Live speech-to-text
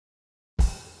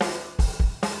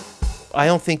I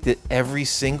don't think that every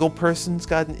single person's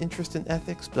got an interest in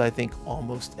ethics, but I think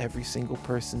almost every single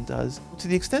person does. To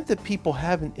the extent that people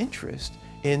have an interest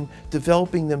in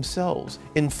developing themselves,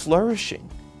 in flourishing,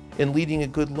 in leading a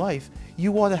good life,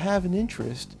 you ought to have an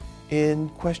interest in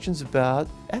questions about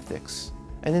ethics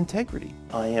and integrity.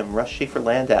 I am Russ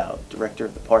Shafer-Landau, Director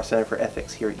of the Parr Center for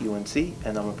Ethics here at UNC,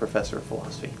 and I'm a professor of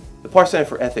philosophy. The Parr Center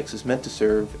for Ethics is meant to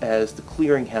serve as the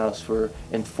clearinghouse for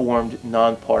informed,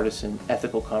 nonpartisan,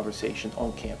 ethical conversation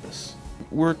on campus.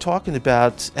 We're talking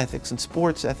about ethics in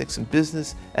sports, ethics in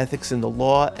business, ethics in the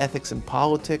law, ethics in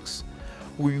politics.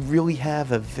 We really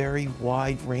have a very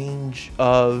wide range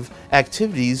of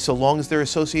activities so long as they're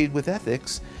associated with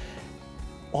ethics.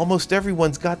 Almost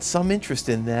everyone's got some interest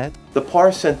in that. The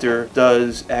Parr Center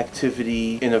does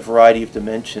activity in a variety of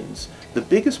dimensions. The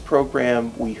biggest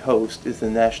program we host is the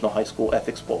National High School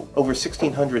Ethics Bowl. Over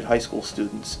 1,600 high school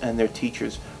students and their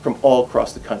teachers from all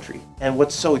across the country. And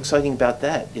what's so exciting about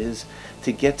that is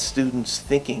to get students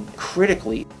thinking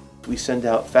critically. We send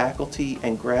out faculty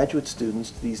and graduate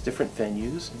students to these different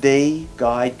venues. They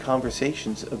guide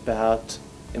conversations about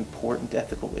important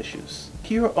ethical issues.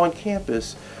 Here on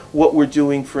campus, what we're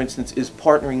doing, for instance, is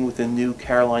partnering with the new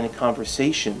Carolina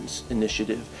Conversations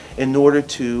initiative in order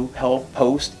to help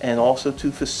host and also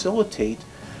to facilitate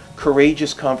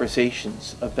courageous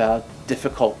conversations about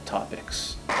difficult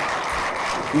topics.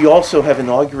 We also have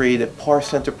inaugurated a Parr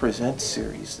Center Presents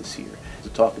series this year to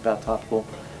talk about topical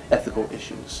ethical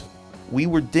issues. We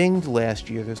were dinged last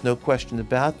year, there's no question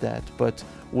about that, but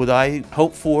what I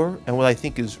hope for and what I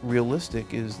think is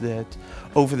realistic is that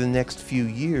over the next few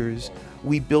years,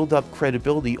 we build up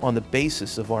credibility on the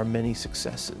basis of our many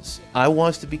successes. I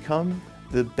want us to become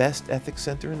the best ethics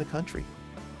center in the country.